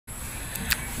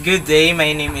Good day,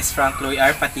 my name is Frank Louis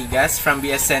R. Patigas from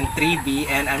BSN 3B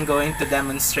and I'm going to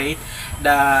demonstrate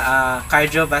the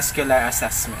Cardiovascular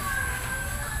Assessment.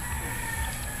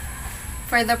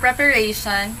 For the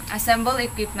preparation, assemble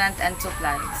equipment and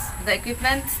supplies. The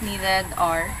equipments needed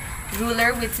are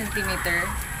ruler with centimeter,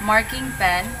 marking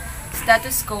pen,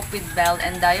 stethoscope with bell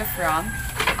and diaphragm,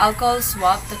 alcohol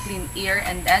swab to clean ear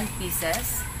and end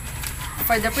pieces.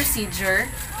 For the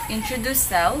procedure, introduce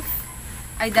self,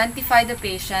 identify the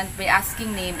patient by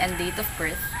asking name and date of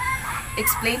birth,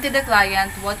 explain to the client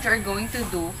what you are going to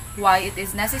do, why it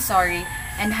is necessary,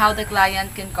 and how the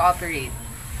client can cooperate.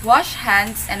 Wash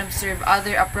hands and observe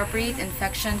other appropriate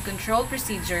infection control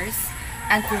procedures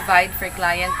and provide for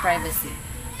client privacy.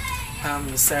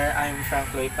 Sir, I'm Frank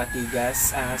Louis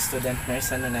Patigas, student nurse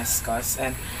sa UNESCOS,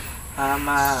 and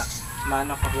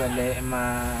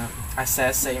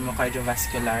ma-assess sa imong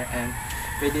cardiovascular and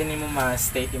pwede nimo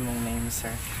ma-state imong name,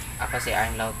 sir. Ako si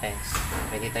Arn Lopez,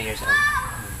 22 years old.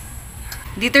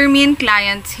 Determine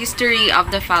client's history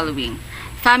of the following.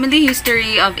 Family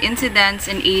history of incidence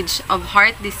and age of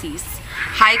heart disease,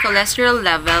 high cholesterol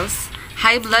levels,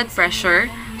 high blood pressure,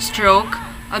 stroke,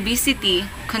 obesity,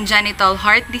 congenital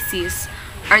heart disease,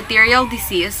 arterial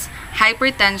disease,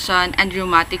 hypertension, and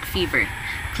rheumatic fever.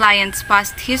 Client's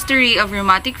past history of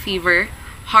rheumatic fever,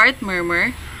 heart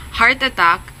murmur, heart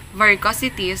attack,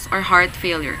 varicosities, or heart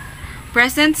failure.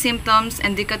 Present symptoms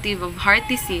indicative of heart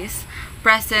disease,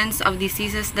 presence of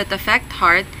diseases that affect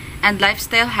heart, and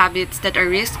lifestyle habits that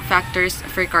are risk factors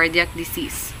for cardiac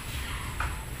disease.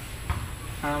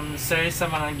 Sir, sa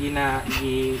mga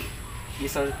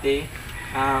gisulti,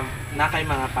 na kay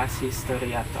mga past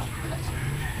history ato.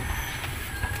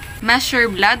 Measure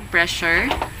blood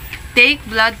pressure. Take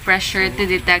blood pressure to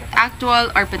detect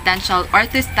actual or potential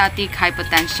orthostatic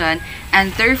hypotension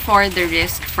and therefore the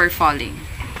risk for falling.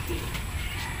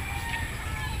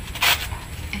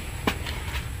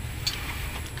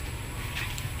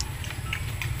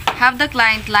 Have the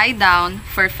client lie down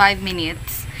for 5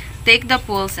 minutes. Take the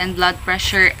pulse and blood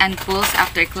pressure and pulse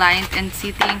after client and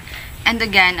sitting, and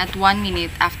again at 1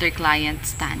 minute after client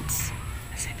stands.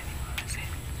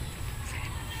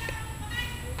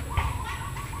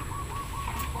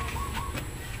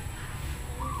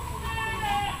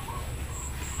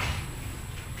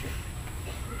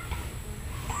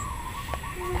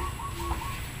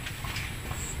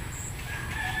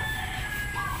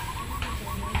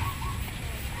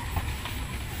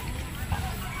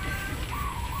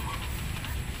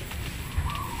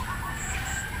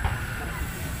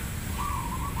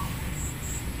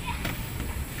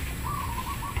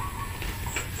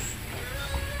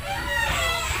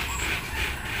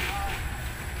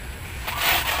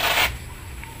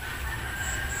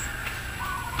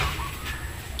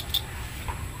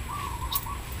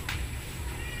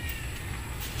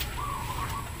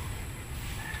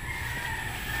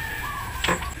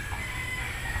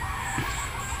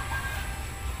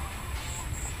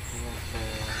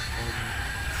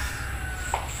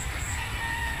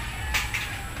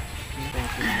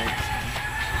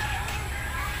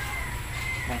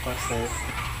 Sir.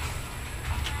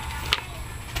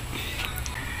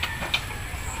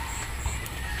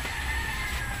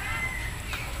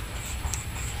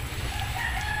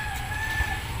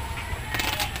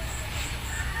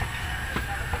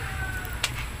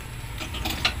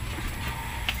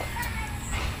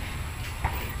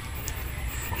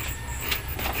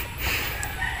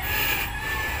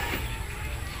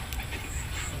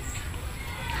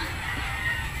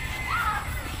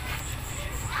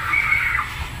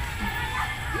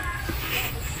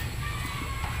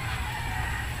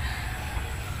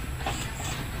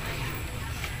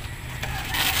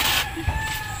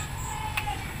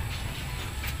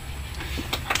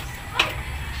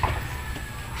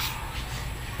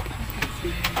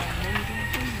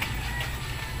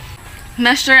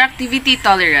 Measure activity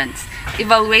tolerance.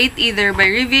 Evaluate either by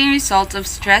reviewing results of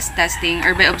stress testing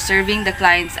or by observing the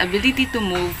client's ability to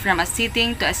move from a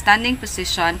sitting to a standing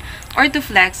position or to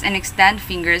flex and extend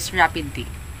fingers rapidly.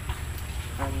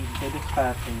 Pwede pa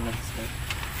ating mag-start.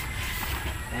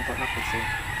 Ang na kasi.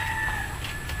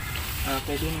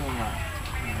 Pwede mo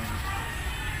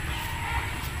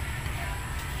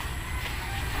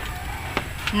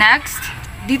Next,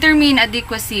 determine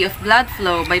adequacy of blood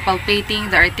flow by palpating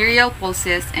the arterial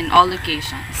pulses in all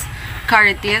locations: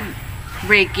 carotid,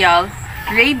 brachial,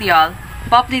 radial,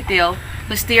 popliteal,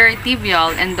 posterior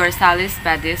tibial, and dorsalis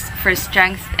pedis for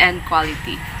strength and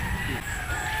quality.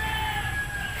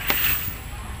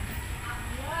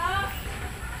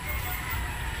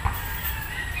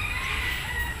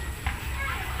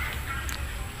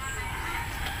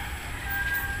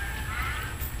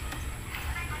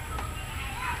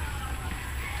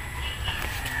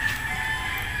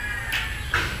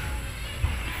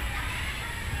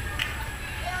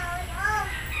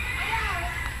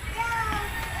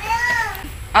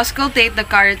 Auscultate the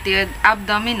carotid,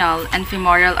 abdominal, and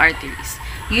femoral arteries.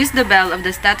 Use the bell of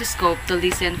the stethoscope to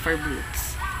listen for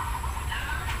bleeds.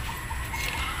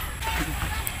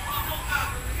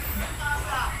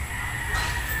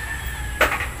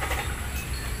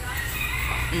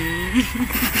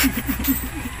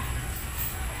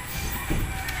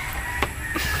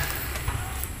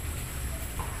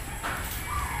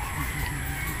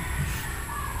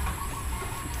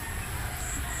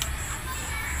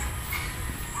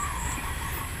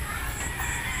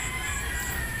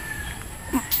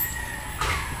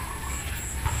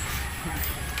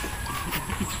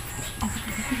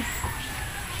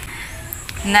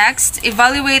 Next,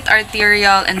 evaluate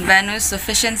arterial and venous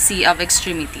sufficiency of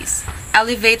extremities.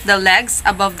 Elevate the legs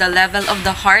above the level of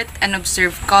the heart and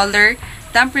observe color,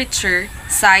 temperature,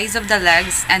 size of the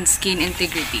legs, and skin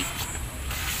integrity.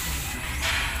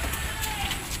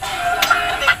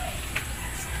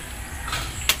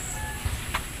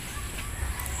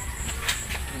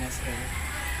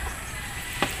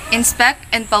 Inspect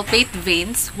and palpate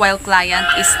veins while client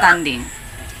is standing.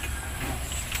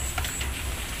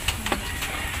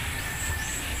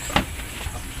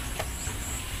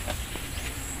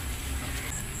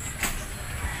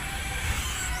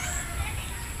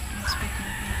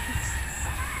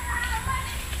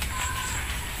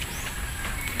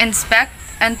 Inspect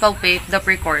and palpate the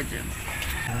precordium.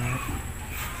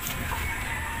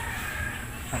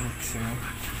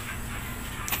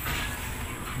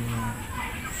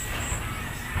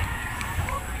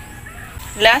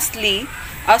 Lastly,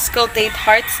 auscultate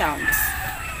heart sounds.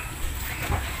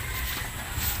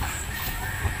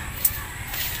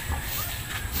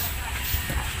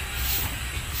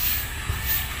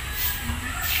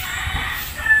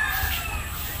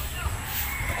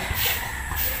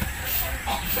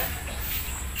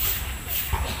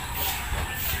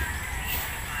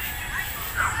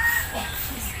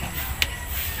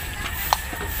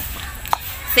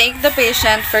 Thank the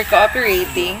patient for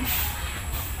cooperating.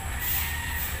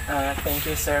 Thank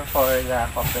you, sir, for the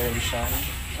cooperation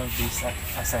of this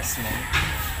assessment.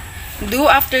 Do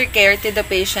aftercare to the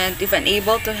patient if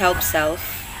unable to help self,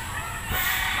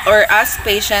 or ask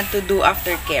patient to do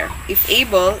aftercare. If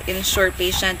able, ensure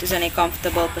patient is in a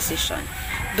comfortable position.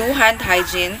 Do hand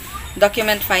hygiene.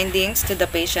 Document findings to the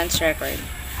patient's record.